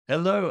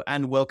Hello,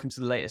 and welcome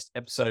to the latest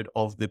episode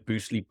of the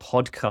Boostly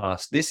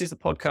podcast. This is the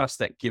podcast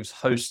that gives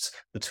hosts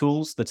the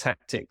tools, the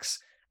tactics,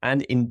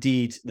 and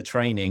indeed the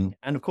training,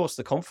 and of course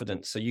the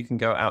confidence so you can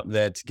go out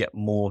there to get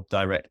more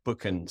direct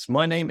bookings.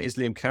 My name is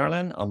Liam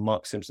Carolan. I'm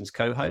Mark Simpson's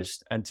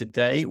co-host, and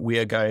today we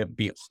are going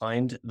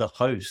behind the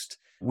host.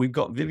 We've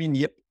got Vivian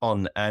Yip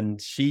on, and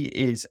she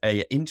is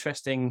an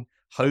interesting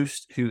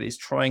host who is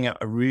trying out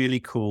a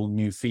really cool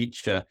new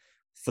feature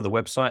for the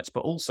websites, but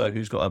also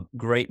who's got a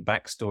great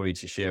backstory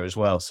to share as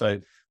well. So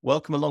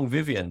welcome along,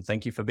 Vivian.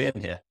 Thank you for being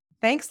here.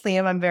 Thanks,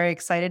 Liam. I'm very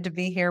excited to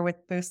be here with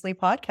Boostly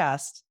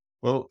Podcast.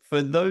 Well,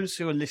 for those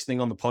who are listening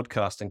on the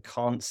podcast and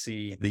can't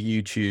see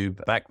the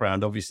YouTube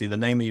background, obviously the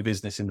name of your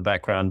business in the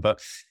background,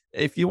 but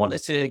if you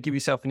wanted to give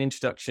yourself an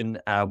introduction,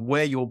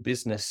 where your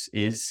business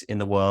is in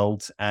the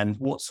world and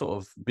what sort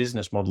of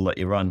business model that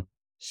you run.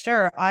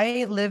 Sure.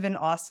 I live in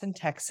Austin,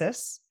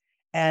 Texas,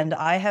 and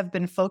I have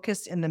been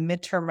focused in the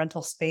midterm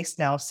rental space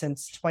now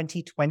since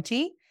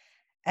 2020.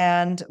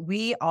 And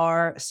we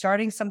are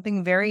starting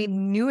something very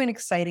new and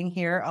exciting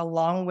here,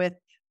 along with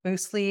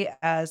Boostly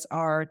as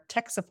our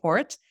tech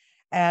support.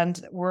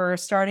 And we're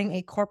starting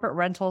a corporate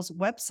rentals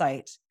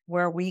website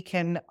where we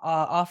can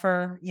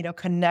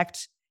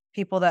connect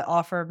people that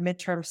offer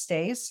midterm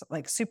stays,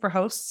 like super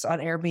hosts on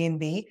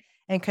Airbnb,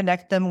 and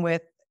connect them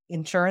with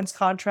insurance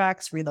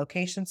contracts,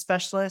 relocation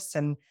specialists,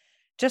 and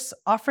just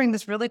offering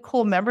this really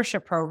cool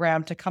membership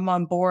program to come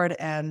on board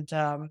and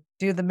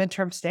do the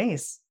midterm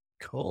stays.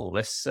 Cool.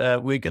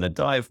 We're going to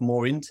dive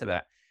more into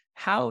that.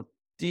 How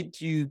did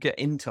you get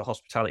into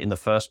hospitality in the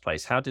first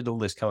place? How did all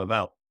this come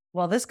about?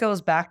 Well, this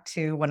goes back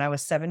to when I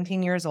was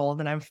 17 years old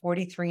and I'm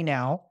 43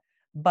 now,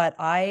 but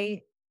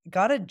I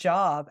got a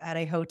job at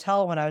a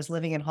hotel when I was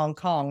living in Hong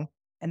Kong,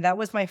 and that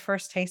was my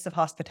first taste of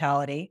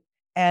hospitality.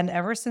 And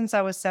ever since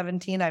I was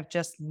 17, I've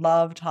just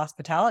loved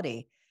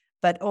hospitality.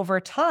 But over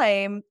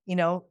time,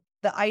 the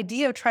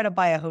idea of trying to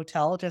buy a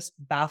hotel just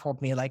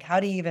baffled me. Like, how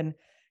do you even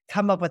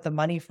come up with the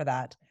money for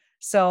that?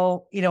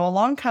 So,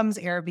 along comes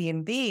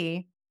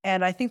Airbnb.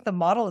 And I think the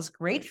model is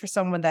great for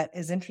someone that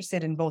is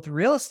interested in both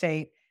real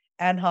estate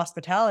and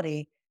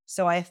hospitality.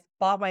 So I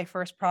bought my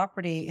first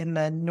property in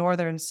the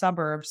northern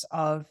suburbs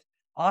of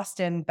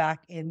Austin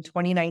back in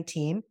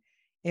 2019.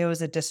 It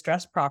was a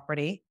distressed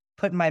property,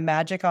 put my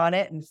magic on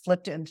it and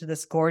flipped it into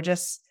this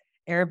gorgeous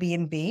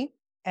Airbnb.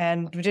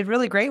 And we did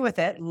really great with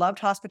it. Loved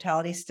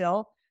hospitality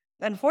still.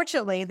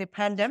 Unfortunately, the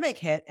pandemic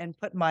hit and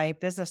put my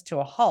business to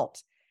a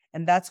halt.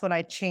 And that's when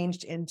I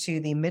changed into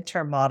the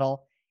midterm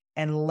model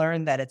and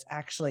learned that it's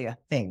actually a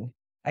thing.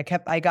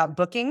 I got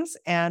bookings,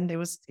 and it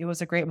was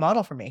a great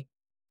model for me.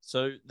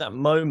 So that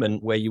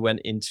moment where you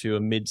went into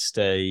a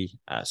mid-stay,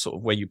 sort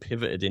of where you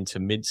pivoted into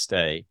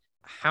mid-stay,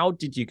 how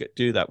did you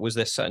do that? Was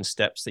there certain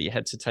steps that you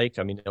had to take?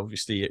 I mean,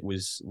 obviously it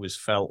was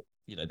felt,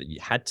 that you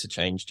had to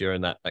change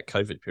during that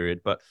COVID period,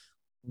 but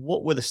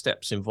what were the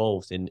steps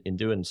involved in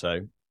doing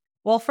so?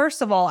 Well,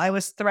 first of all, I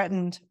was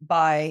threatened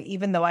by,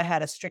 even though I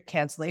had a strict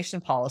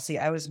cancellation policy,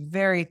 I was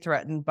very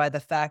threatened by the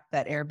fact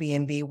that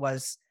Airbnb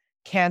was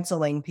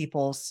canceling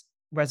people's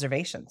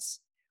reservations,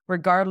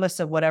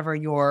 regardless of whatever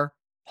your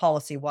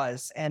policy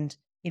was. And,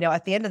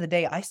 at the end of the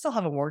day, I still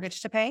have a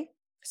mortgage to pay.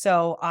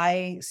 So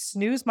I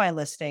snoozed my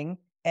listing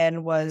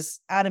and was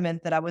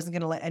adamant that I wasn't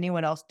going to let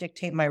anyone else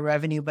dictate my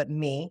revenue but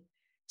me.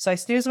 So I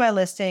snoozed my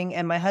listing,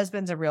 and my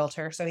husband's a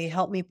realtor. So he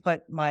helped me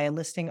put my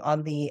listing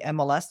on the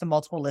MLS, the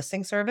multiple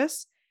listing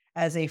service,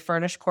 as a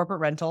furnished corporate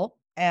rental,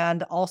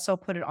 and also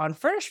put it on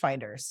Furnish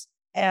Finders.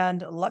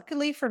 And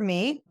luckily for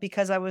me,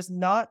 because I was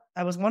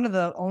one of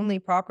the only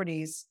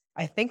properties,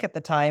 I think at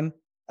the time,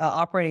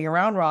 operating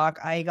around Rock,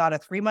 I got a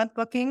 3-month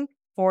booking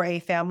for a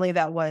family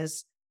that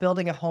was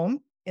building a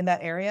home in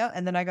that area.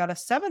 And then I got a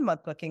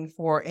 7-month booking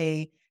for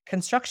a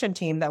construction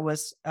team that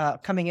was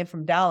coming in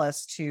from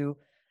Dallas to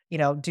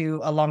do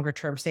a longer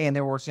term stay, and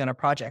they were working on a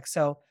project.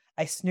 So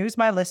I snoozed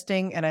my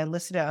listing and I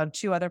listed it on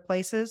 2 other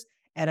places,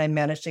 and I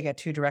managed to get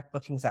 2 direct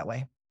bookings that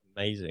way.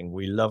 Amazing.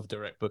 We love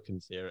direct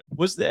bookings here.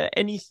 Was there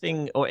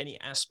anything or any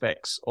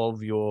aspects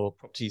of your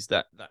properties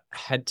that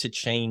had to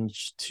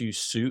change to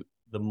suit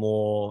the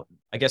more,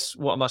 I guess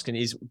what I'm asking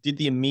is, were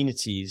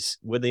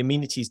the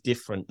amenities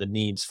different, the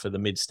needs for the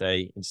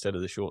mid-stay instead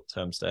of the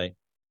short-term stay?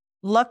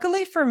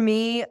 Luckily for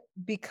me,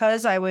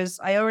 because I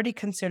already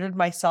considered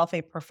myself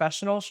a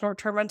professional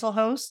short-term rental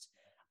host,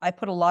 I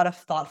put a lot of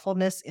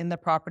thoughtfulness in the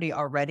property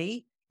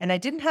already. And I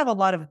didn't have a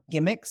lot of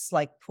gimmicks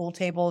like pool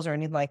tables or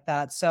anything like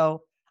that.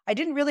 So I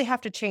didn't really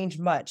have to change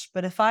much.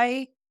 But if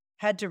I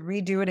had to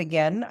redo it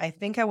again, I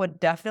think I would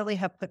definitely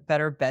have put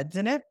better beds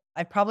in it.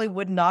 I probably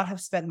would not have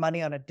spent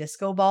money on a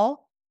disco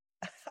ball.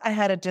 I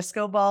had a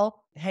disco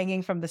ball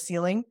hanging from the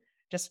ceiling,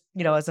 just,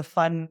 as a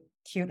fun,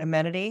 cute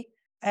amenity.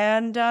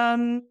 And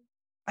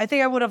I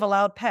think I would have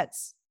allowed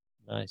pets.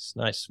 Nice,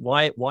 nice.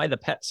 Why the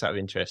pets out of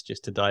interest,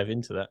 just to dive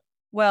into that?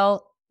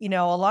 Well, a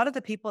lot of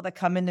the people that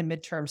come into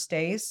midterm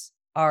stays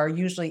are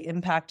usually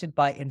impacted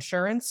by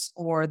insurance,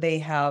 or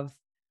they're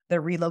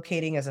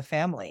relocating as a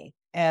family.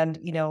 And,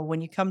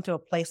 when you come to a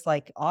place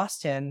like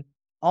Austin,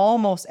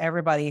 almost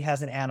everybody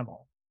has an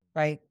animal.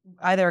 right?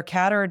 Either a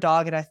cat or a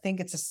dog. And I think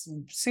it's a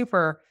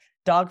super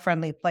dog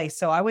friendly place.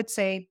 So I would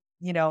say,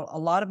 a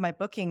lot of my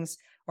bookings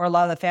or a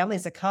lot of the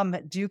families that come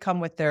do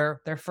come with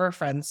their fur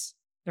friends,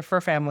 their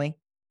fur family.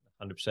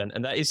 100%.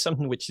 And that is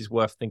something which is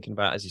worth thinking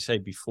about, as you say,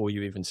 before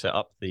you even set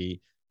up the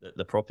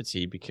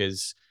property,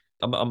 because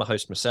I'm a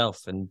host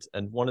myself. And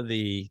one of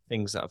the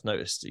things that I've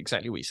noticed,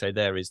 exactly what you say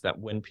there, is that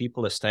when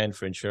people are staying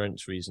for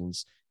insurance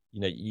reasons,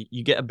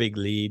 you get a big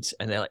lead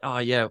and they're like, oh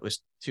yeah, it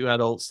was two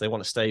adults. They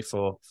want to stay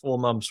for 4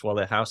 months while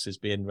their house is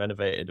being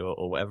renovated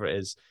or whatever it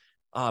is.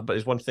 But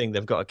there's one thing,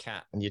 they've got a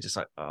cat, and you're just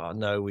like, oh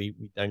no, we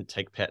don't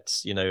take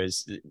pets,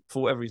 is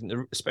for whatever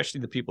reason,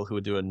 especially the people who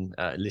are doing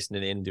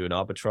listening in, doing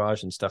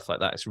arbitrage and stuff like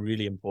that. It's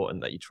really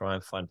important that you try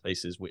and find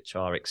places which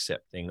are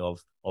accepting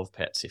of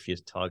pets if you're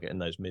targeting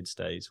those mid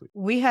stays.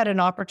 We had an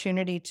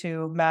opportunity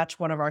to match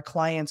one of our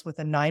clients with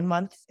a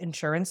 9-month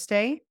insurance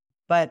stay,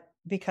 but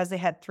because they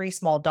had 3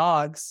 small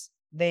dogs,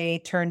 they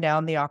turned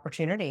down the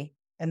opportunity,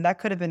 and that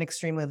could have been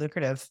extremely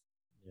lucrative.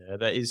 Yeah,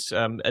 that is,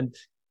 and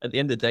at the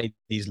end of the day,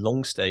 these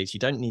long stays, you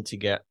don't need to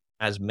get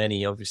as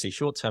many. Obviously,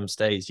 short-term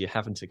stays, you're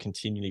having to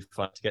continually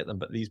fight to get them.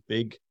 But these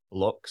big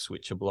blocks,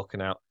 which are blocking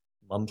out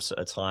months at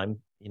a time,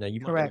 you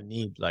might Correct. only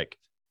need like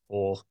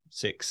 4,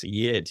 6 a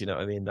year. Do you know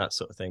what I mean? That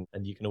sort of thing.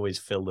 And you can always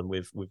fill them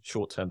with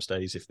short-term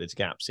stays if there's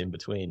gaps in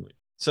between.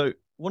 So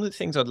one of the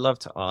things I'd love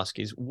to ask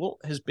is, what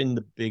has been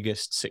the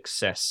biggest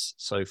success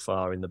so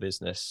far in the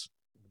business?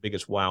 The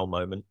biggest wow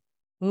moment?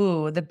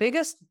 Ooh,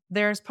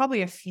 there's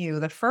probably a few.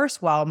 The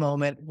first wow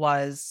moment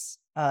was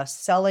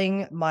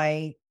selling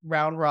my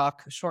Round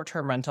Rock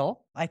short-term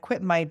rental. I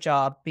quit my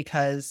job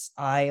because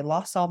I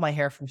lost all my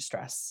hair from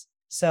stress.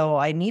 So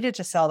I needed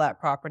to sell that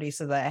property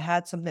so that I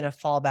had something to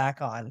fall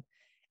back on.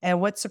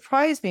 And what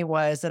surprised me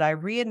was that I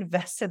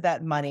reinvested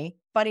that money.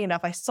 Funny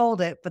enough, I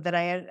sold it, but then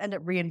I ended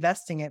up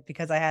reinvesting it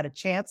because I had a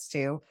chance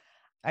to.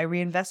 I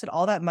reinvested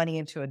all that money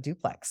into a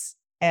duplex,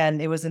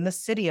 and it was in the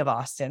city of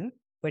Austin,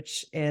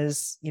 which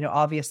is,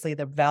 obviously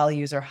the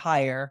values are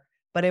higher,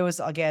 but it was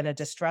again a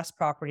distressed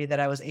property that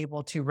I was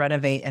able to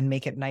renovate and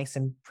make it nice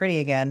and pretty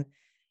again.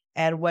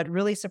 And what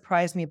really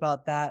surprised me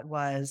about that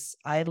was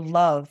I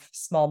love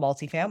small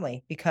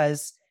multifamily,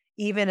 because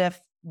even if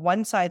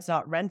one side's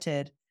not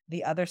rented,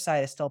 the other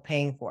side is still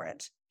paying for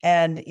it.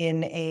 And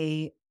in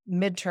a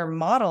midterm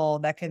model,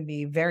 that can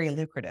be very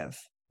lucrative.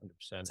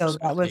 100%. So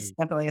that was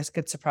definitely a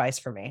good surprise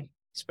for me.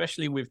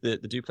 Especially with the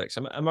duplex.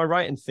 Am I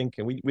right in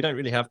thinking we don't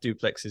really have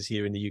duplexes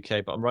here in the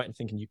UK, but I'm right in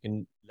thinking you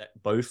can let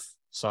both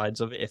sides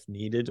of it if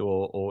needed,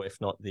 or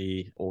if not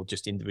or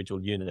just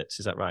individual units.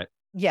 Is that right?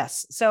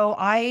 Yes. So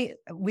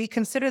we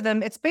consider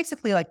them, it's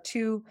basically like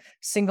 2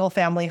 single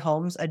family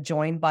homes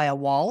adjoined by a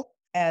wall.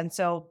 And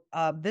so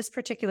this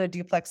particular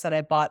duplex that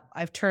I bought,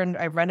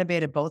 I've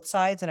renovated both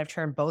sides, and I've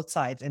turned both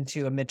sides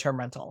into a midterm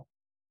rental,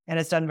 and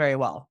it's done very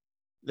well.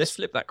 Let's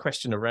flip that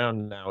question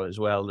around now as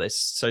well.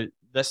 So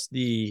that's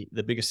the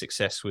biggest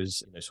success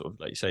was, sort of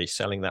like you say,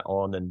 selling that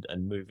on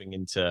and moving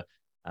into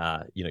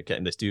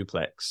getting this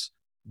duplex.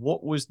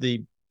 What was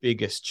the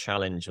biggest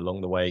challenge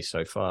along the way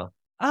so far?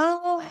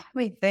 Oh, let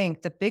me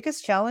think. The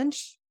biggest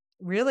challenge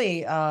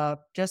really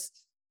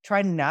just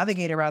trying to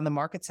navigate around the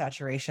market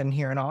saturation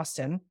here in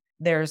Austin.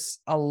 There's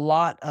a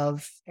lot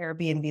of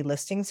Airbnb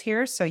listings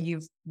here, so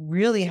you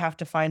really have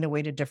to find a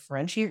way to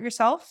differentiate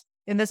yourself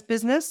in this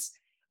business,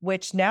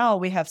 which now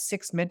we have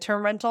 6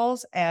 midterm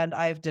rentals, and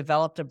I've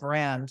developed a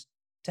brand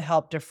to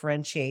help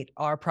differentiate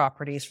our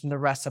properties from the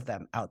rest of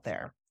them out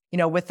there.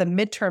 With the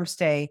midterm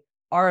stay,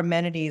 our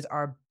amenities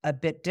are a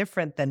bit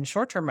different than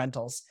short-term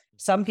rentals.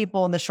 Some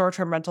people in the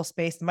short-term rental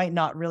space might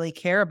not really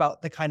care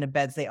about the kind of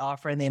beds they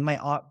offer, and they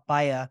might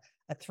buy a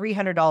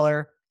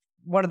 $300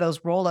 one of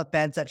those roll-up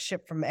beds that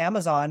ship from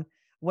Amazon,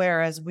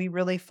 whereas we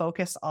really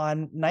focus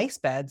on nice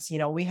beds.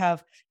 We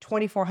have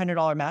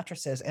 $2,400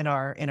 mattresses in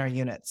our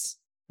units,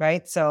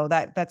 right? So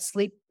that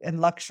sleep and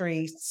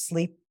luxury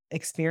sleep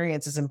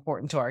experience is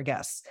important to our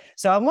guests.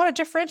 So I want to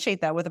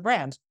differentiate that with a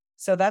brand.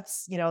 So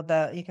that's,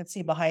 you can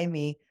see behind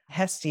me,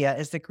 Hestia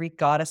is the Greek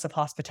goddess of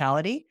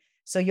hospitality.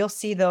 So you'll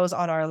see those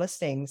on our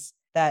listings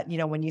that,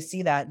 when you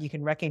see that, you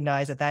can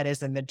recognize that that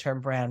is a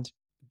midterm brand.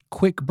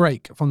 Quick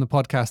break from the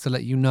podcast to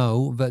let you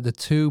know that the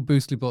 2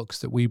 Boostly books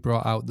that we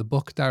brought out, the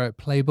Book Direct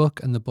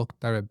Playbook and the Book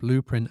Direct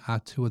Blueprint,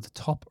 are 2 of the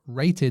top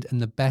rated and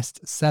the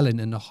best selling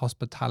in the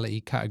hospitality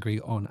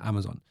category on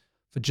Amazon.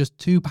 For just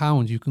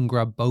 £2, you can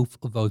grab both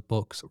of those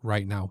books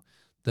right now.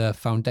 The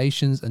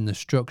foundations and the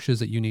structures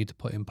that you need to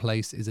put in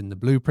place is in the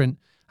Blueprint.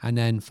 And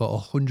then for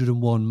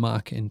 101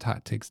 marketing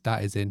tactics,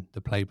 that is in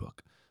the Playbook.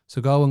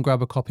 So go and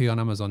grab a copy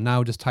on Amazon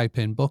now. Just type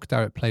in Book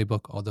Direct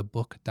Playbook or the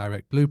Book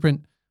Direct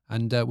Blueprint,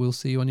 and we'll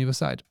see you on either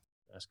side.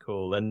 That's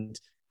cool. And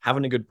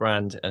having a good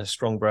brand, a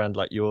strong brand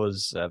like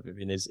yours,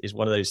 Vivian, is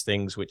one of those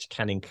things which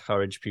can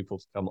encourage people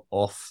to come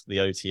off the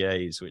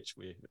OTAs, which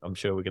I'm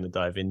sure we're going to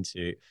dive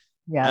into.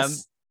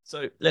 Yes.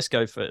 So let's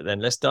go for it then.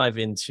 Let's dive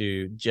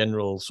into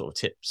general sort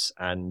of tips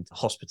and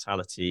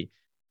hospitality.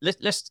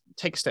 Let's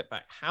take a step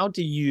back. How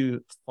do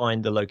you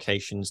find the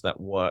locations that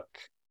work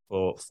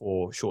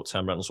for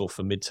short-term rentals or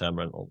for mid-term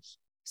rentals?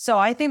 So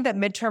I think that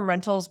midterm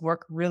rentals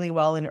work really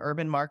well in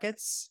urban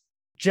markets.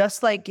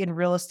 Just like in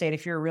real estate,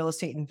 if you're a real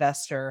estate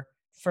investor,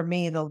 for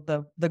me,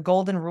 the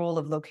golden rule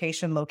of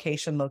location,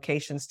 location,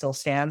 location still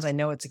stands. I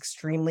know it's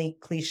extremely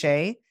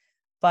cliche,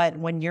 but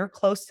when you're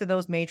close to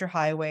those major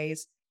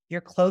highways,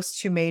 you're close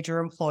to major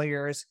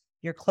employers,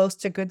 you're close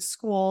to good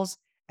schools,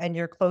 and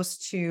you're close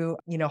to,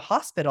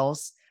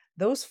 hospitals,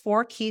 those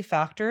four key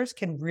factors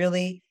can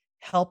really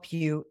help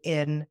you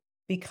in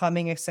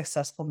becoming a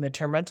successful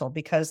midterm rental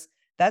because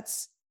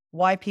that's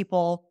why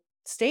people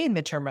stay in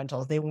midterm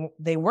rentals.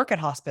 They work at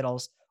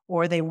hospitals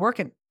or they work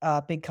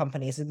at big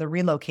companies and they're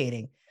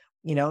relocating.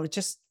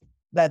 Just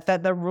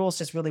that the rules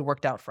just really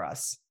worked out for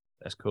us.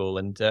 That's cool.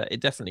 And it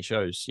definitely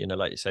shows,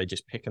 like you say,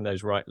 just picking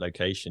those right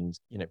locations,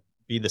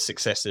 be the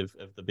success of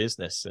the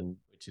business. And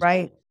which is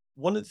right. Cool.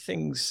 One of the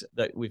things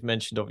that we've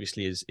mentioned,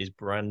 obviously, is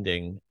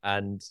branding.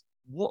 And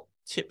what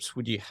tips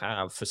would you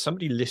have for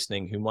somebody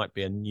listening who might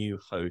be a new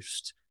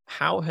host?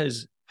 How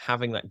has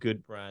having that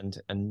good brand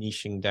and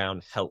niching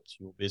down helped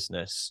your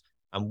business?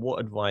 And what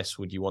advice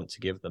would you want to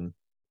give them?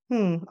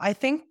 I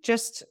think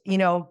just,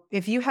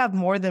 if you have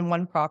more than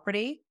one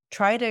property,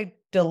 try to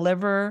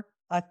deliver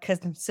a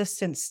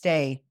consistent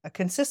stay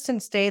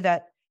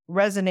that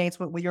resonates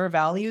with what your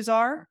values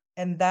are.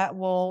 And that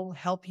will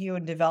help you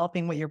in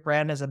developing what your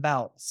brand is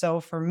about. So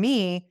for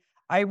me,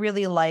 I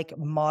really like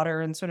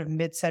modern, sort of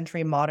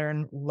mid-century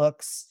modern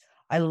looks.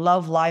 I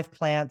love live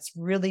plants,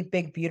 really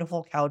big,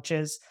 beautiful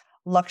couches,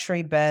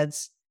 luxury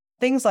beds,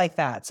 things like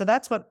that. So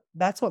that's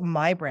what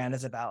my brand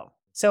is about.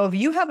 So if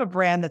you have a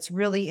brand that's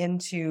really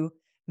into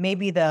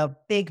maybe the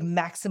big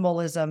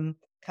maximalism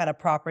kind of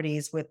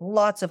properties with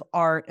lots of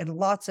art and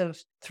lots of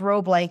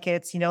throw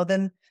blankets,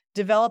 then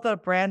develop a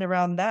brand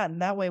around that.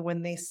 And that way,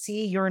 when they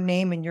see your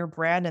name and your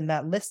brand in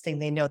that listing,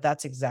 they know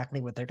that's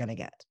exactly what they're going to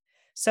get.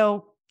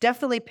 So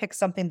definitely pick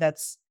something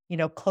that's,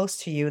 close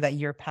to you that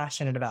you're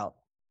passionate about.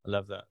 I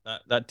love that.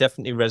 That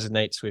definitely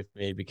resonates with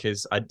me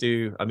because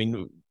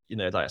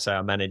like I say,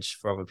 I manage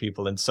for other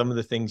people. And some of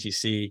the things you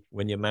see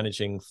when you're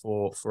managing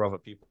for other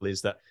people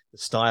is that the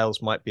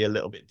styles might be a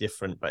little bit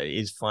different, but it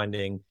is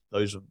finding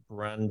those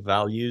brand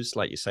values,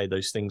 like you say,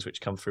 those things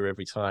which come through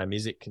every time.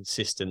 Is it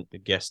consistent, the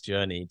guest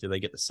journey? Do they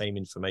get the same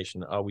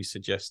information? Are we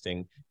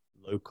suggesting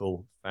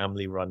local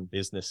family-run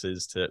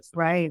businesses to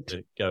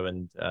go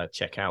and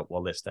check out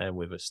while they're staying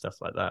with us, stuff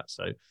like that?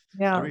 So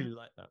yeah, I really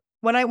like that.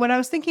 When I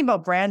was thinking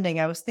about branding,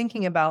 I was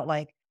thinking about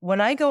like when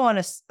I go on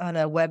a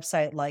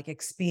website like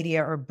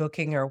Expedia or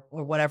Booking or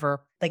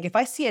whatever, like if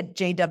I see a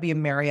JW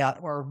Marriott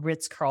or a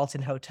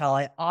Ritz-Carlton hotel,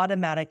 I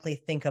automatically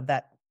think of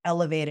that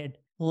elevated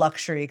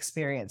luxury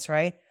experience,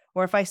 right?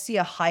 Or if I see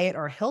a Hyatt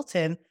or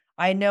Hilton,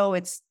 I know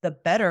it's the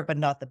better, but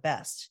not the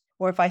best.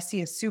 Or if I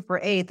see a Super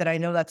 8, that I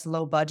know that's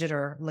low budget,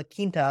 or La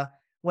Quinta,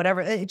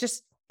 whatever,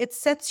 it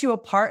sets you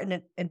apart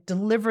and it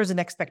delivers an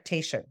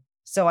expectation.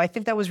 So I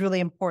think that was really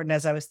important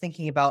as I was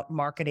thinking about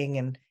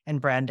marketing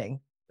and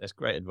branding. That's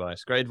great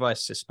advice. Great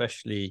advice,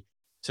 especially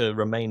to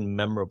remain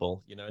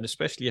memorable, and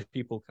especially if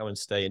people come and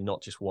stay in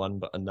not just one,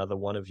 but another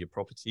one of your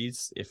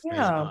properties. If they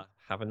are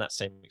having that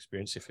same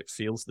experience, if it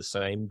feels the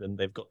same, then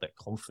they've got that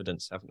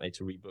confidence, haven't they,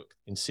 to rebook.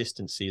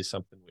 Consistency is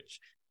something which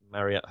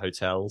Marriott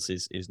Hotels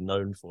is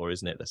known for,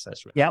 isn't it?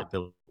 That's really they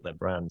build their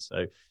brand.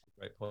 So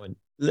great point.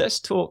 Let's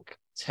talk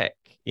tech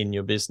in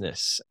your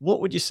business.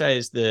 What would you say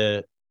is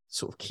the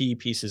sort of key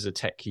pieces of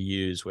tech you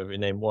use, whether you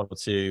name one or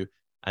two,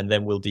 and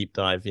then we'll deep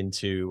dive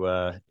into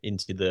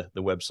the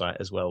website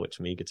as well, which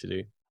I'm eager to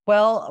do.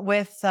 Well,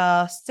 with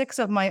 6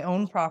 of my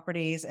own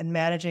properties and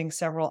managing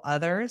several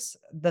others,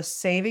 the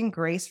saving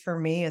grace for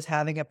me is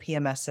having a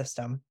PMS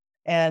system.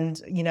 And,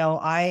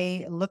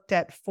 I looked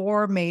at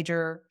 4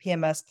 major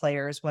PMS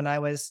players when I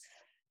was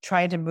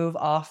trying to move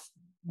off,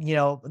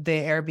 the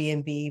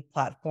Airbnb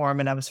platform.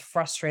 And I was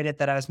frustrated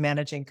that I was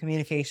managing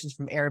communications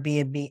from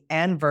Airbnb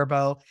and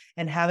Vrbo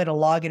and having to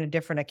log into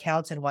different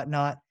accounts and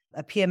whatnot.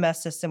 A PMS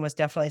system was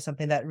definitely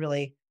something that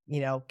really,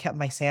 kept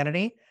my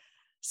sanity.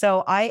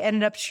 So I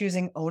ended up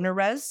choosing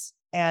OwnerRez,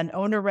 and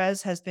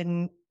OwnerRez has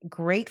been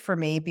great for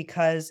me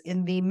because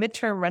in the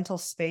midterm rental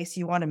space,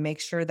 you want to make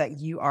sure that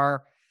you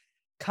are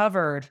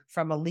covered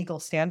from a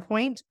legal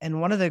standpoint. And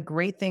one of the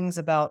great things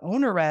about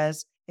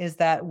OwnerRez is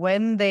that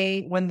when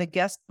the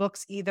guest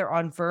books either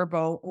on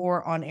Vrbo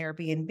or on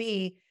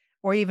Airbnb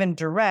or even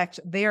direct,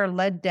 they are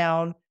led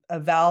down a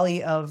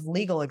valley of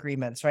legal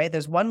agreements, right?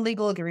 There's one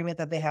legal agreement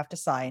that they have to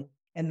sign,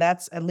 and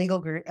that's a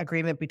legal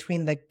agreement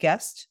between the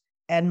guest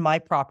and my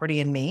property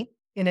and me.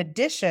 In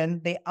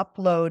addition, they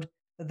upload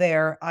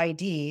their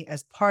ID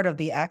as part of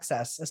the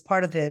access, as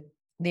part of the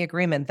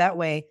agreement. That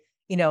way,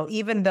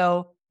 even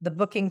though the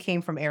booking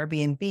came from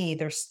Airbnb,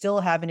 they're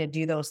still having to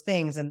do those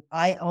things. And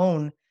I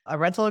own a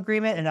rental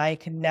agreement, and I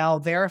can now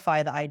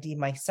verify the ID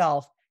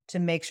myself to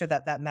make sure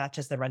that that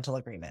matches the rental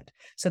agreement.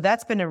 So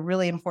that's been a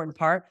really important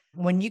part.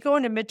 When you go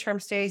into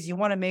midterm stays, you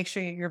want to make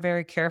sure you're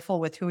very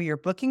careful with who you're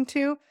booking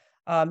to.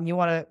 You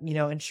want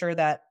to, ensure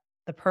that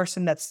the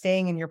person that's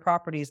staying in your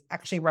property is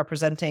actually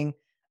representing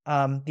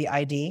the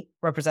ID,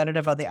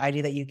 representative of the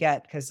ID that you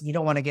get, because you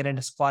don't want to get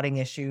into squatting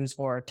issues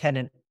or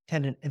tenant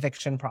tenant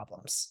eviction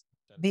problems.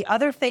 The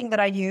other thing that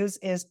I use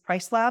is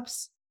Price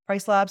Labs.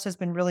 Price Labs has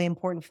been really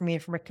important for me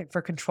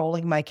for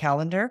controlling my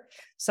calendar.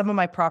 Some of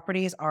my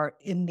properties are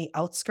in the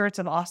outskirts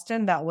of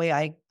Austin. That way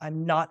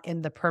I'm not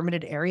in the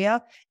permitted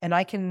area, and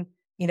I can,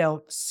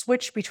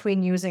 switch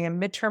between using a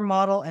midterm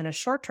model and a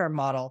short-term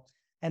model.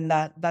 And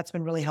that's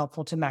been really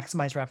helpful to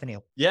maximize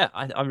revenue. Yeah,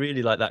 I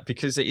really like that,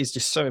 because it is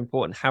just so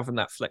important having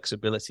that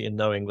flexibility and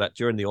knowing that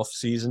during the off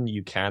season,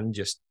 you can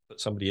just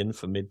put somebody in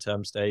for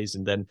midterm stays,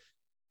 and then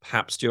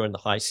perhaps during the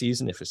high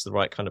season, if it's the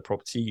right kind of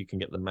property, you can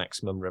get the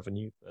maximum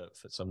revenue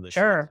for some of the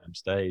short-term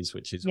stays,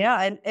 which is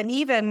and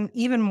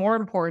even more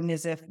important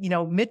is if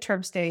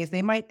midterm stays,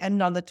 they might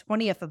end on the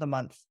 20th of the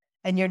month,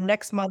 and your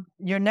next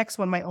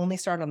one might only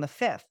start on the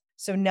 5th.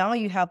 So now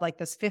you have like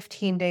this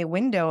 15-day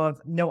window of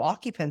no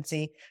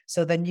occupancy.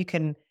 So then you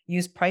can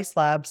use Price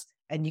Labs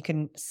and you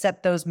can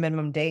set those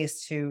minimum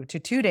days to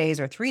 2 days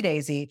or 3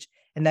 days each,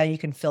 and then you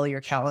can fill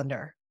your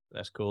calendar.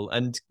 That's cool.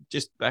 And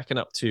just backing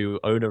up to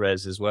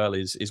OwnerRez as well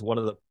is one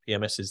of the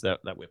PMSs that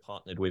we're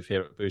partnered with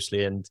here at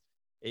Boostly. And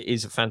it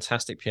is a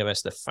fantastic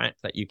PMS. The fact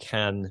that you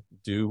can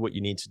do what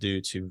you need to do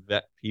to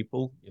vet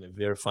people,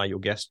 verify your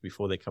guests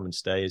before they come and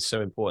stay is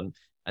so important.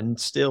 And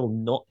still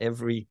not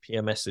every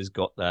PMS has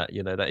got that.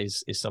 That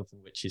is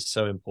something which is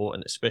so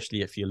important,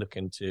 especially if you're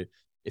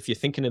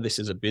thinking of this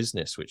as a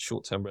business, which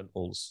short-term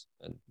rentals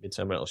and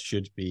midterm rentals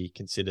should be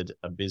considered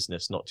a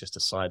business, not just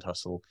a side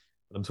hustle.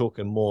 I'm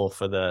talking more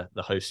for the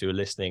hosts who are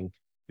listening,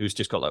 who's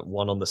just got like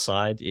one on the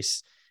side.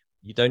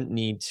 You don't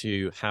need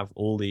to have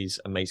all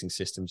these amazing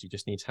systems. You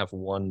just need to have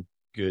one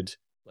good,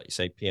 like you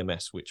say,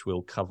 PMS, which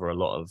will cover a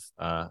lot of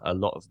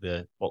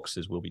the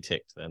boxes will be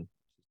ticked then.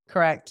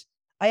 Correct.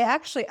 I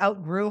actually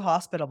outgrew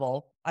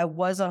Hospitable. I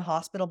was on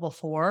Hospitable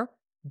before,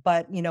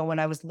 but when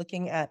I was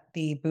looking at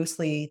the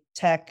Boostly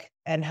tech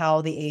and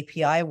how the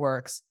API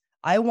works,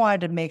 I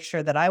wanted to make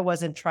sure that I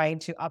wasn't trying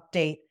to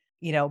update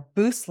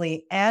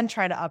Boostly and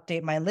try to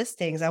update my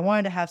listings. I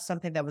wanted to have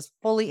something that was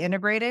fully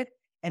integrated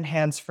and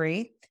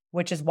hands-free,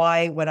 which is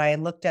why when I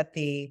looked at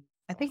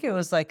I think it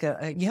was like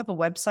you have a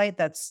website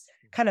that's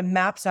kind of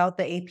maps out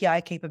the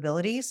API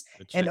capabilities,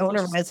 and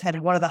OwnerRez had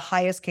one of the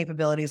highest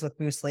capabilities with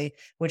Boostly,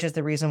 which is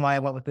the reason why I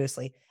went with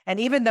Boostly. And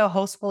even though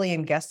Hostfully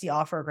and Guesty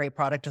offer a great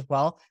product as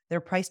well,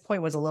 their price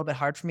point was a little bit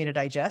hard for me to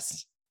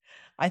digest.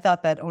 I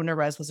thought that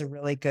OwnerRez was a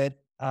really good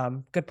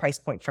price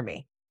point for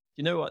me.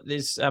 You know what?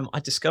 There's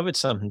I discovered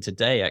something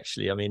today,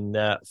 actually. I mean,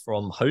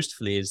 from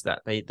Hostfully, is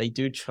that they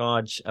do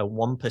charge a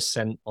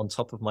 1% on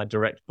top of my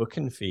direct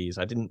booking fees.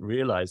 I didn't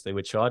realize they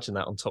were charging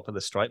that on top of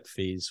the Stripe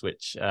fees,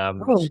 which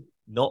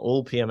not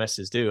all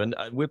PMSs do. And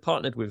we're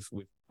partnered with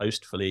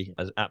Hostfully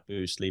at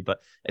Boostly, but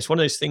it's one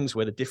of those things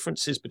where the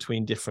differences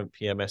between different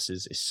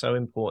PMSs is so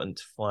important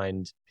to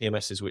find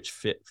PMSs which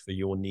fit for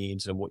your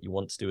needs and what you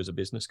want to do as a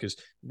business. Because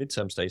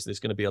midterm stays,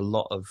 there's going to be a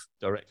lot of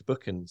direct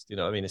bookings.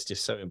 It's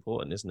just so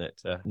important, isn't it,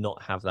 to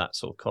not have that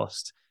sort of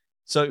cost.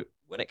 So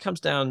when it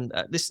comes down,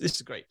 this is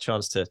a great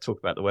chance to talk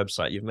about the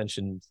website. You've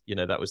mentioned,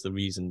 that was the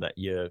reason that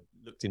you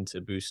looked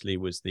into Boostly,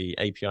 was the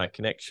API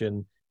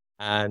connection.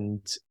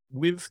 And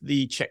with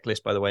the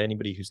checklist, by the way,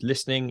 anybody who's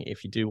listening,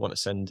 if you do want to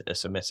send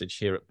us a message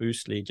here at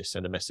Boostly, just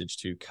send a message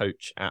to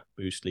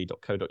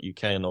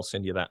coach@boostly.co.uk and I'll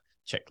send you that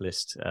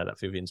checklist that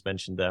Vivian's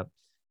mentioned there.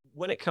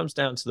 When it comes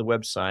down to the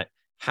website,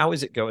 how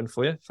is it going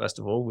for you, first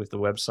of all, with the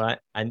website?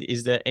 And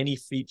is there any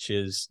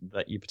features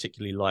that you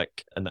particularly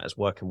like and that is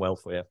working well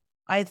for you?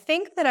 I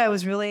think that I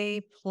was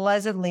really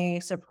pleasantly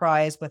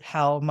surprised with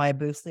how my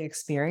Boostly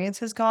experience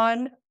has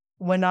gone.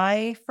 When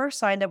I first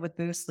signed up with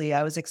Boostly,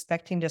 I was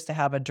expecting just to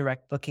have a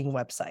direct booking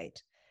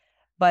website.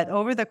 But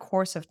over the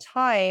course of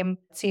time,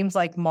 it seems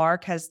like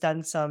Mark has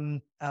done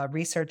some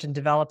research and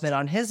development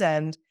on his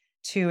end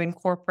to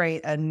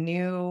incorporate a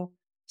new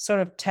sort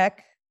of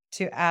tech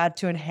to add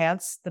to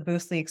enhance the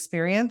Boostly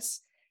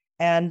experience.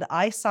 And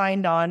I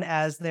signed on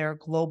as their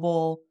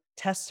global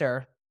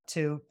tester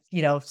to,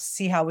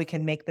 see how we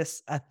can make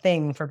this a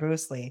thing for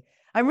Boostly.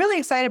 I'm really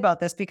excited about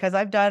this because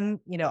I've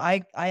done,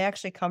 I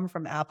actually come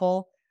from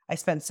Apple. I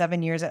spent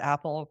 7 years at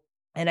Apple,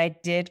 and I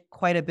did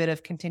quite a bit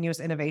of continuous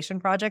innovation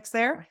projects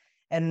there.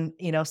 And,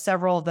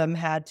 several of them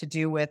had to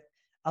do with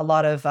a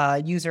lot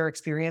of user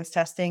experience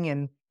testing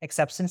and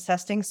acceptance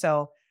testing.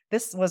 So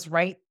this was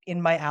right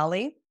in my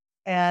alley.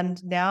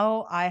 And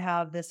now I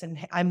have this,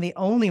 and I'm the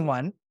only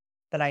one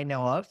that I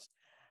know of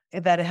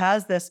that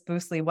has this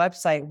Boostly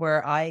website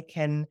where I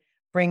can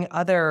bring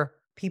other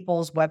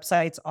people's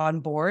websites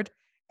on board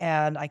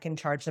and I can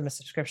charge them a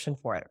subscription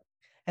for it.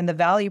 And the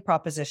value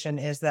proposition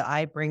is that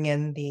I bring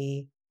in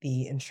the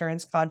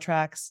insurance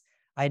contracts.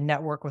 I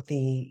network with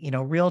the,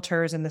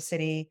 realtors in the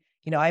city.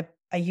 I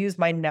use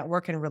my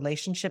network and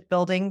relationship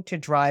building to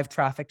drive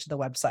traffic to the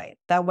website.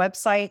 That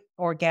website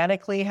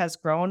organically has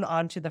grown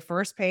onto the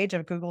first page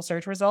of Google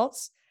search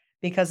results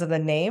because of the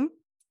name.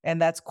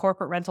 And that's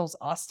Corporate Rentals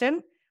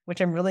Austin,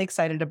 which I'm really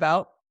excited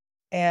about.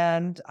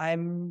 And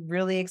I'm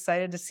really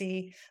excited to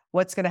see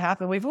what's going to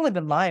happen. We've only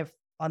been live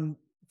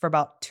for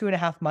about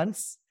 2.5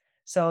 months.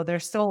 So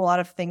there's still a lot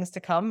of things to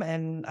come,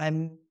 and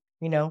I'm,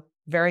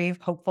 very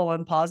hopeful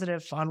and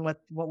positive on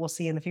what we'll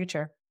see in the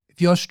future. If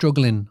you're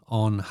struggling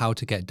on how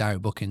to get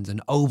direct bookings and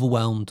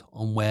overwhelmed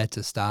on where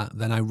to start,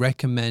 then I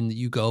recommend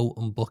you go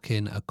and book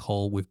in a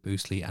call with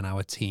Boostly and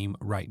our team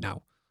right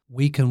now.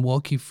 We can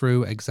walk you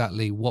through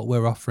exactly what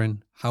we're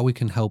offering, how we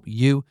can help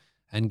you,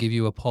 and give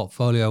you a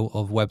portfolio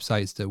of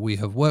websites that we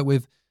have worked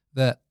with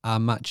that are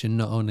matching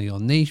not only your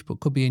niche,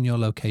 but could be in your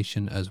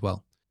location as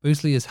well.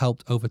 Boostly has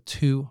helped over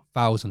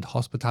 2,000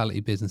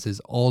 hospitality businesses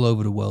all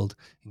over the world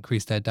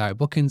increase their direct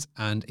bookings.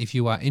 And if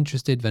you are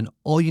interested, then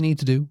all you need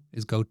to do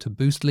is go to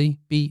Boostly,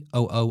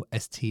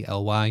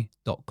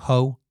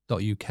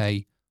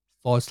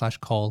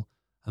 boostly.co.uk/call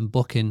and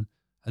book in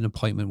an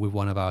appointment with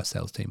one of our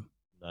sales team.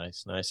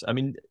 Nice, nice. I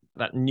mean,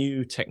 that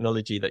new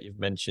technology that you've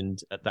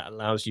mentioned that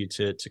allows you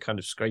to kind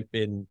of scrape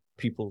in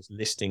people's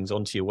listings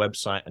onto your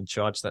website and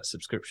charge that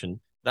subscription.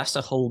 That's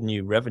a whole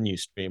new revenue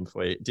stream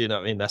for you. Do you know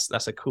what I mean?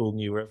 That's a cool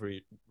new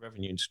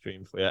revenue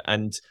stream for you.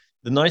 And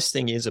the nice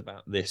thing is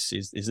about this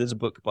is there's a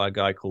book by a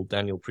guy called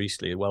Daniel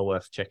Priestley, well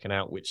worth checking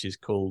out, which is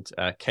called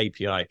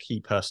KPI,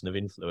 Key Person of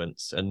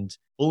Influence. And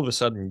all of a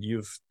sudden,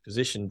 you've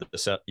positioned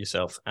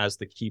yourself as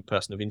the key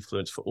person of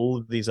influence for all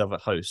of these other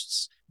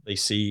hosts. They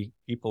see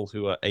people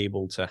who are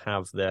able to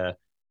have their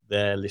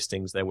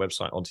listings, their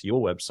website onto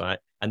your website,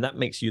 and that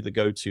makes you the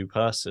go-to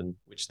person,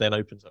 which then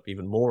opens up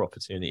even more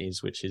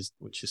opportunities, which is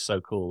so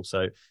cool.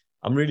 So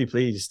I'm really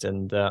pleased,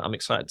 and I'm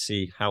excited to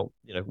see how,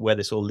 where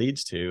this all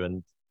leads to.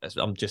 And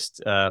I'm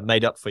just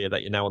made up for you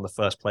that you're now on the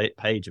first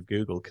page of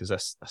Google, because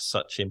that's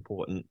such an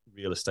important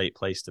real estate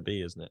place to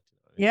be, isn't it?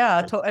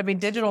 Yeah, I mean,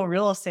 digital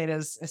real estate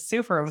is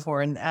super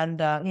important. And,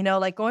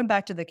 like going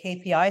back to the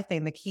KPI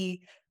thing, the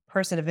key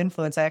person of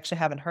influence, I actually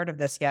haven't heard of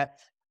this yet,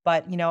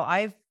 but,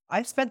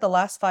 I've spent the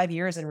last 5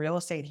 years in real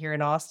estate here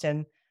in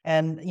Austin.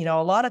 And,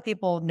 a lot of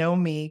people know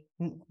me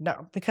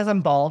because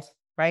I'm bald,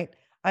 right?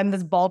 I'm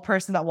this bald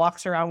person that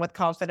walks around with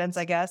confidence,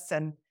 I guess.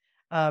 And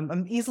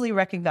I'm easily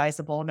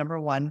recognizable, number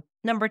one.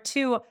 Number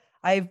two,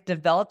 I've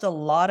developed a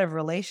lot of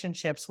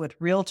relationships with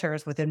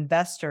realtors, with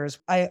investors.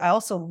 I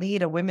also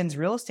lead a women's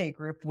real estate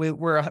group.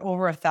 We're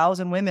over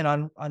 1,000 women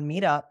on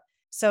Meetup.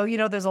 So,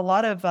 there's a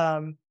lot of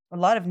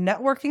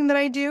networking that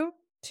I do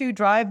to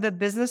drive the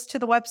business to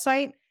the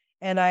website.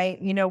 And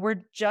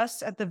we're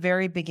just at the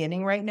very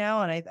beginning right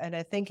now. And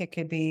I think it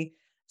could be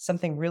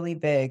something really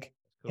big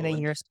in a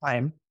year's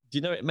time. Do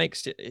you know,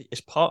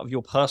 it's part of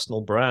your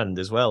personal brand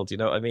as well? Do you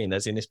know what I mean?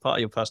 As in, it's part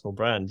of your personal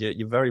brand.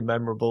 You're very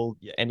memorable.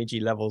 Your energy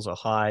levels are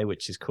high,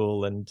 which is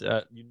cool. And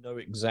you know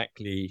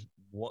exactly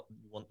what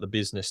you want the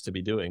business to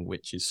be doing,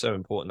 which is so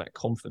important. That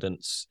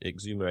confidence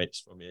exudes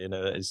from you,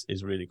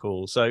 is really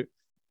cool. So a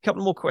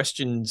couple more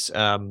questions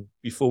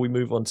before we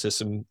move on to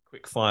some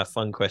quick fire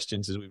fun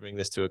questions as we bring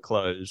this to a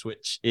close,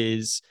 which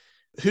is,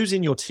 who's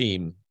in your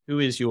team?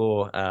 Who's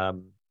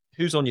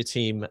on your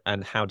team,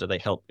 and how do they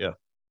help you?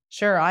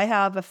 Sure. I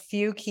have a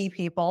few key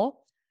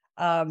people,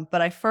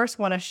 but I first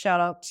want to shout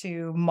out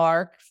to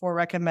Mark for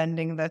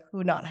recommending the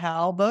Who Not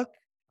How book.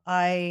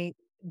 I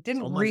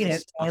didn't read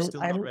it. I've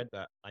still not read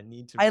that. I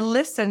need to. I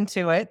listened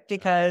to it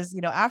because,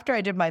 after I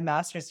did my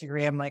master's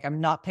degree, I'm like,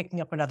 I'm not picking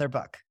up another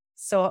book.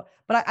 So,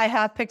 but I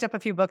have picked up a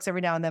few books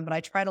every now and then, but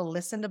I try to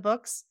listen to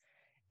books.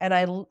 And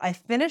I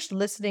finished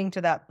listening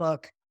to that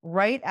book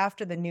right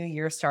after the new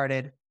year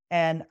started.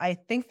 And I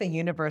think the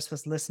universe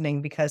was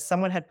listening, because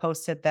someone had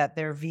posted that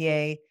their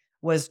VA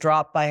was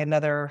dropped by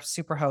another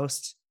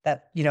superhost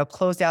that,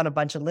 closed down a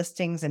bunch of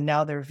listings, and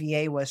now their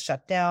VA was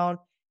shut down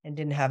and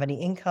didn't have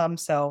any income.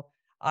 So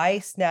I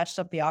snatched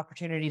up the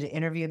opportunity to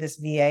interview this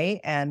VA,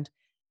 and,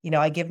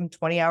 I give him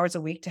 20 hours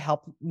a week to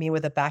help me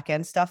with the back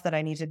end stuff that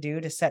I need to do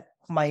to set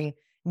my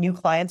new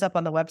clients up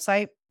on the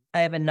website.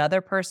 I have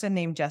another person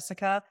named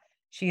Jessica.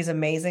 She's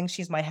amazing.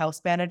 She's my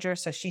house manager.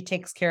 So she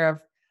takes care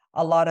of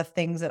a lot of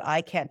things that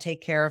I can't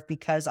take care of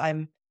because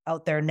I'm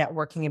out there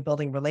networking and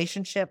building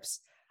relationships.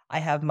 I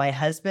have my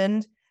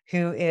husband,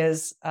 who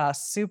is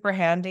super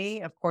handy.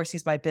 Of course,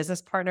 he's my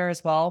business partner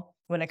as well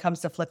when it comes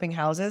to flipping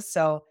houses.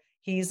 So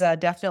he's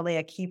definitely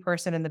a key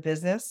person in the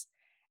business.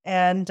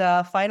 And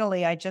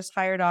finally, I just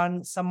hired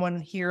on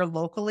someone here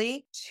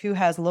locally who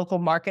has local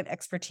market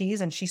expertise,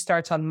 and she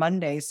starts on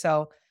Monday.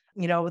 So,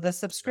 the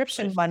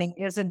subscription money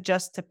isn't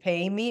just to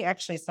pay me.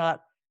 Actually, it's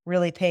not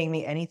really paying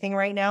me anything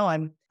right now.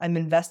 I'm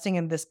investing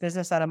in this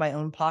business out of my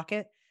own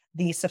pocket.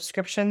 The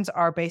subscriptions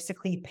are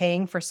basically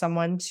paying for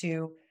someone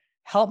to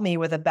help me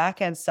with the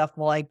back end stuff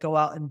while I go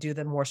out and do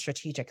the more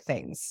strategic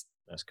things.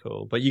 That's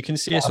cool. But you can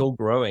see us all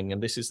growing.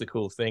 And this is the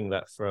cool thing,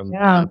 that from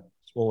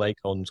small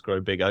acorns grow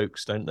big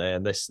oaks, don't they?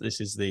 And this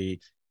is the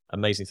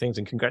amazing things.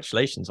 And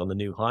congratulations on the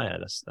new hire.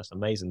 That's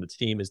amazing. The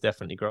team is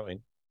definitely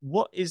growing.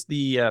 What is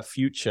the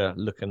future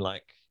looking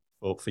like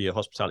for your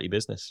hospitality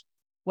business?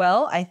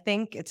 Well, I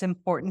think it's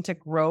important to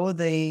grow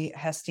the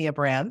Hestia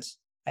brand.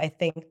 I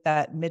think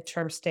that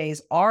midterm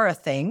stays are a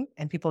thing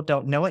and people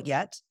don't know it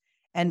yet.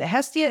 And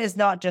Hestia is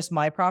not just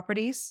my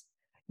properties.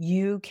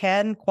 You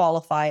can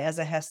qualify as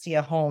a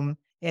Hestia home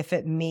if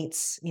it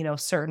meets,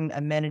 certain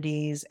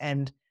amenities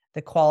and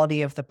the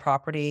quality of the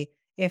property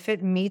if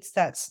it meets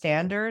that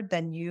standard,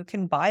 then you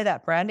can buy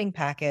that branding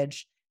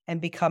package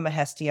and become a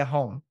Hestia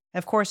home.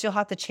 Of course, you'll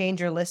have to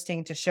change your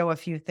listing to show a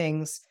few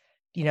things,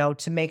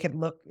 to make it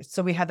look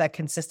so we have that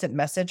consistent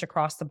message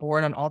across the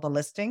board on all the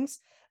listings.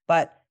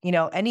 But,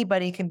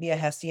 anybody can be a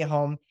Hestia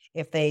home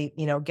if they,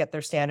 get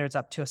their standards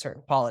up to a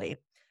certain quality.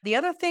 The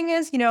other thing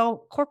is,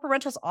 Corporate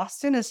Rentals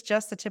Austin is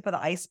just the tip of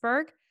the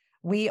iceberg.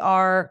 We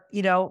are,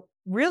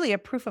 really a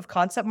proof of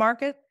concept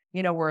market.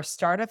 We're a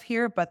startup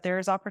here, but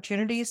there's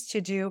opportunities to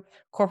do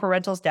Corporate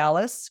Rentals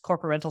Dallas,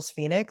 Corporate Rentals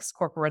Phoenix,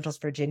 Corporate Rentals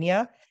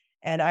Virginia.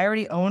 And I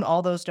already own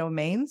all those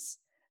domains.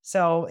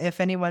 So if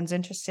anyone's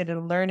interested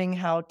in learning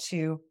how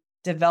to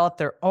develop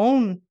their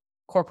own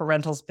corporate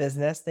rentals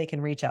business, they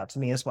can reach out to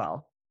me as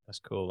well. That's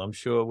cool. I'm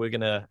sure we're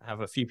going to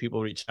have a few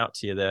people reach out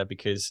to you there,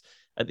 because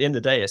at the end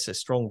of the day, it's a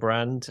strong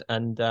brand.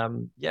 And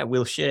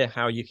we'll share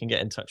how you can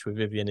get in touch with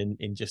Vivian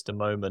in just a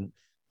moment.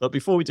 But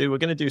before we do, we're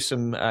going to do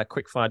some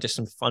quick fire, just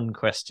some fun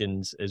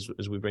questions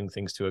as we bring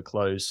things to a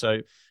close. So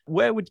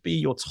where would be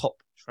your top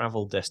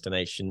travel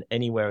destination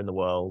anywhere in the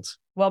world?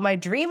 Well, my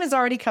dream is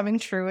already coming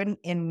true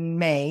in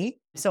May.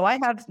 So I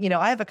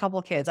have a couple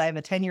of kids. I have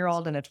a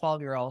 10-year-old and a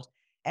 12-year-old.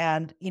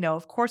 And,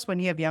 of course, when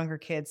you have younger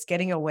kids,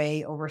 getting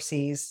away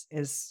overseas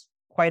is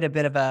quite a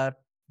bit of a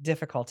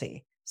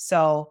difficulty.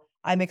 So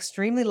I'm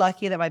extremely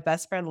lucky that my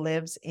best friend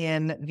lives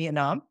in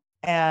Vietnam,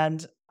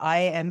 and I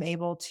am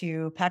able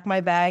to pack my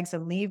bags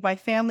and leave my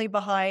family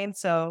behind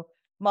so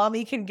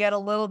mommy can get a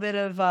little bit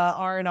of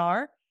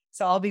R&R.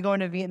 So I'll be going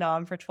to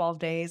Vietnam for 12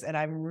 days, and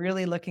I'm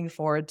really looking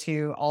forward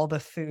to all the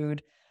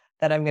food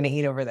that I'm going to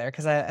eat over there.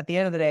 Because at the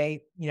end of the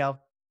day,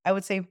 I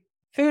would say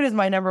food is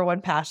my number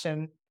one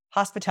passion.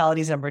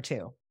 Hospitality is number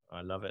two.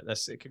 I love it.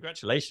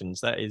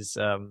 Congratulations. That is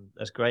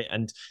that's great.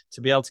 And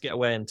to be able to get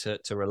away and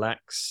to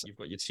relax, you've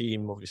got your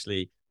team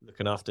obviously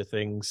looking after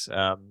things.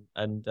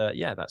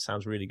 That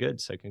sounds really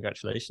good. So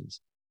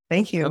congratulations.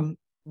 Thank you.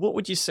 What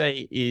would you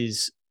say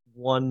is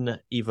one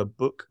either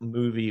book,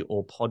 movie,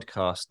 or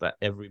podcast that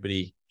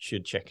everybody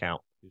should check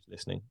out who's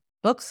listening?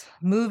 Books,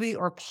 movie,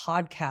 or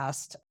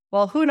podcast?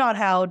 Well, Who Not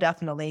How,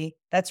 definitely.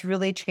 That's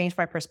really changed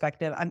my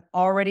perspective. I'm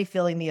already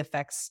feeling the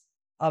effects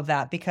of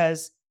that,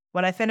 because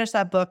when I finished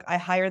that book, I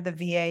hired the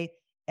VA,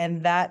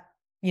 and that,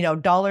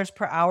 dollars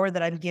per hour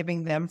that I'm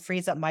giving them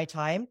frees up my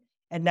time.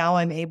 And now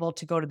I'm able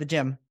to go to the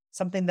gym,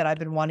 something that I've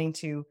been wanting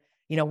to,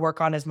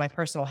 work on is my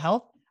personal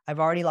health. I've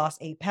already lost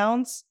 8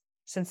 pounds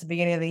since the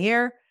beginning of the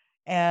year,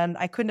 and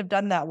I couldn't have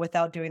done that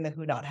without doing the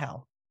Who Not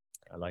How.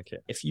 I like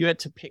it. If you had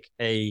to pick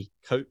a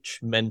coach,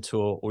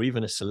 mentor, or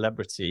even a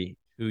celebrity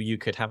who you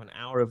could have an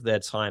hour of their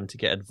time to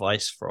get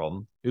advice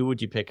from, who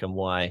would you pick and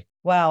why?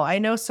 Wow, I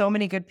know so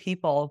many good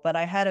people, but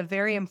I had a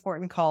very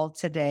important call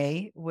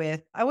today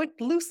with, I would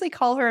loosely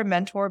call her a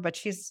mentor, but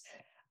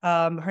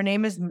her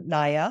name is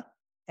Naya,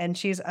 and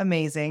she's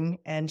amazing.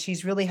 And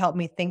she's really helped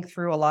me think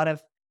through a lot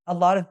of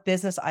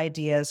business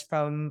ideas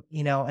from,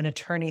 an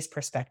attorney's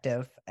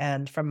perspective,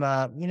 and from,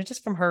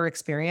 just from her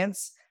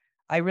experience.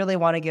 I really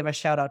want to give a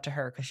shout out to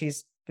her because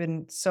she's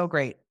been so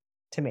great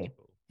to me.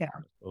 Yeah.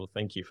 Well,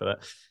 thank you for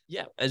that.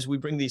 Yeah. As we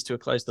bring these to a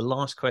close, the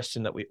last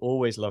question that we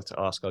always love to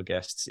ask our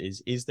guests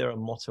is there a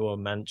motto or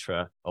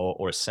mantra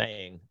or a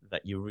saying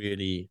that you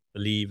really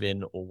believe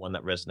in, or one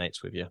that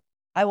resonates with you?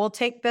 I will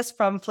take this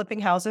from flipping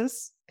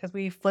houses, because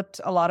we flipped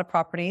a lot of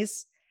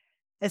properties.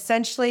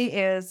 Essentially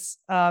is,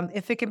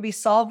 if it can be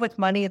solved with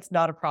money, it's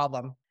not a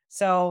problem.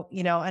 So,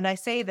 and I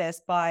say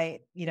this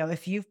by,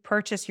 if you've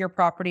purchased your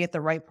property at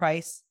the right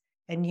price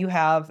and you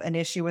have an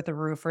issue with the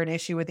roof or an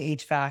issue with the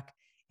HVAC,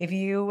 if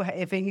you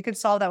can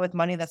solve that with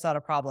money, that's not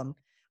a problem.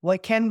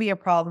 What can be a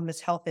problem is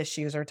health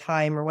issues or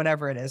time or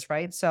whatever it is,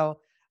 right? So,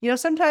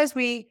 sometimes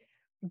we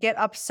get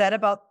upset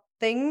about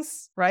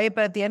things, right?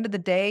 But at the end of the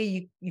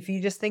day, if you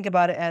just think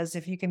about it as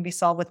if you can be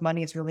solved with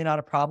money, it's really not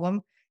a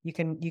problem. You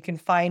can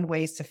find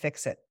ways to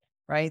fix it,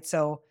 right?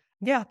 So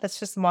yeah, that's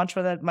just the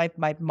mantra that my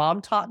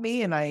mom taught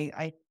me, and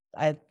I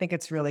think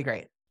it's really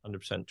great.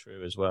 100%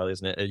 true as well,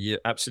 isn't it? You're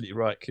absolutely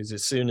right, because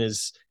as soon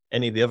as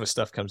any of the other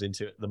stuff comes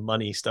into it, the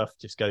money stuff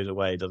just goes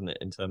away, doesn't it?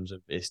 In terms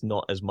of, it's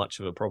not as much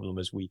of a problem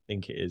as we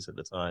think it is at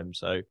the time.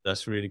 So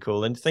that's really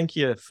cool. And thank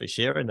you for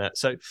sharing that.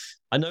 So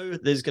I know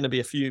there's going to be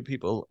a few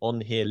people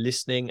on here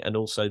listening, and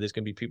also there's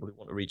going to be people who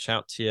want to reach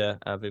out to you,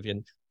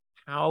 Vivian.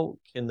 How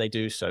can they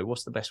do so?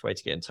 What's the best way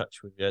to get in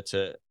touch with you,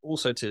 to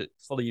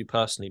follow you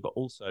personally, but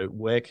also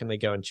where can they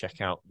go and check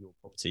out your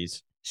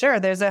properties?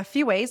 Sure. There's a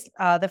few ways.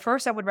 The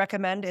first I would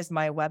recommend is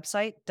my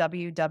website,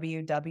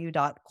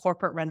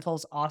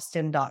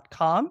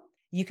 www.corporaterentalsaustin.com.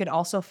 You can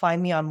also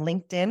find me on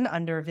LinkedIn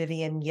under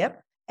Vivian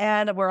Yip.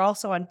 And we're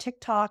also on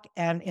TikTok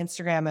and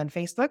Instagram and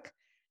Facebook.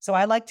 So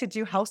I like to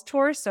do house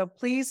tours. So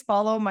please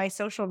follow my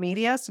social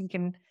media so you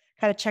can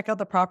kind of check out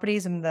the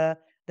properties and the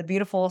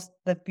beautiful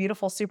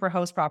super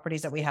host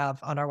properties that we have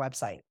on our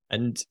website.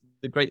 And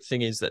the great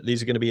thing is that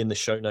these are going to be in the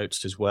show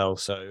notes as well.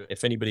 So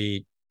if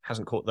anybody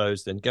hasn't caught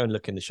those, then go and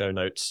look in the show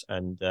notes,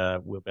 and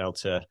you'll be able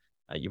to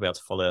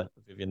follow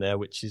Vivian there,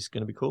 which is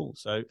going to be cool.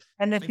 So,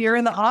 and if you're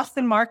in the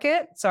Austin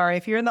market,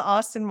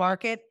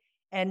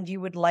 and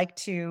you would like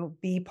to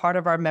be part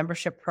of our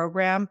membership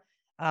program,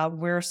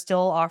 we're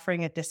still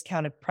offering a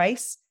discounted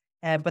price,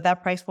 but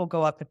that price will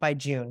go up by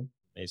June.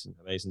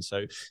 Amazing.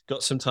 So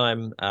got some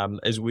time.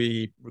 As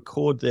we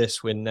record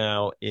this, we're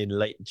now in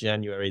late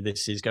January.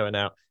 This is going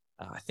out.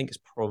 I think it's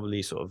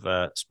probably sort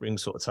of spring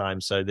sort of time.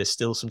 So there's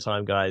still some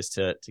time, guys,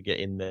 to get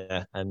in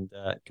there and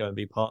go and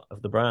be part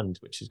of the brand,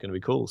 which is going to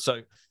be cool.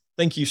 So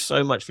thank you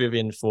so much,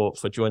 Vivian, for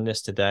joining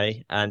us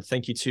today. And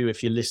thank you too,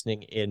 if you're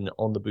listening in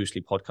on the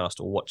Boostly podcast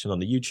or watching on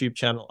the YouTube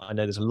channel. I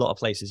know there's a lot of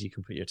places you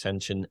can put your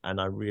attention,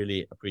 and I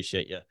really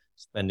appreciate you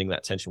spending that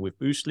attention with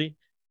Boostly.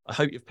 I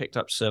hope you've picked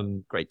up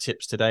some great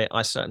tips today.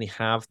 I certainly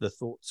have. The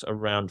thoughts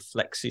around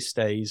flexi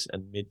stays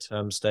and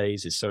midterm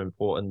stays is so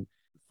important.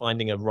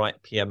 Finding a right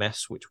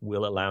PMS, which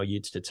will allow you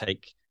to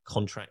take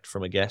contract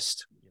from a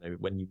guest,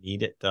 when you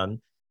need it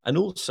done. And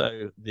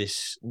also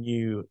this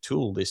new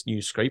tool, this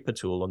new scraper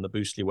tool on the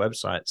Boostly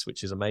websites,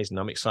 which is amazing.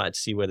 I'm excited to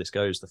see where this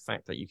goes. The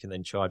fact that you can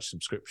then charge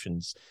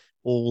subscriptions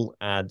all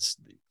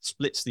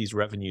splits these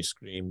revenue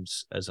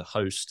streams as a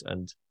host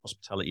and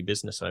hospitality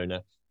business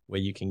owner,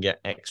 where you can get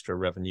extra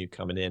revenue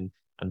coming in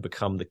and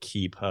become the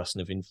key person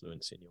of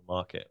influence in your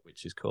market,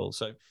 which is cool.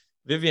 So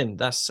Vivian,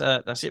 that's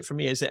it for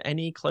me. Is there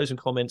any closing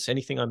comments,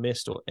 anything I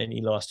missed, or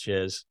any last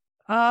shares?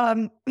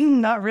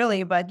 Not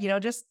really, but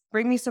just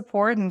bring me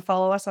support and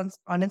follow us on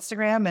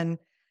Instagram. And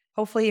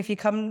hopefully if you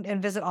come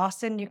and visit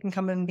Austin, you can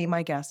come and be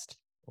my guest.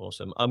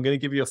 Awesome. I'm going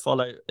to give you a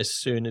follow as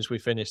soon as we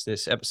finish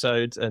this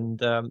episode.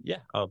 And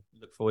I'll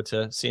look forward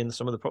to seeing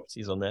some of the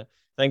properties on there.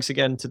 Thanks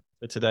again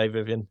for today,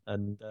 Vivian.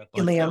 And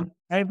Liam.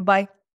 All right, bye.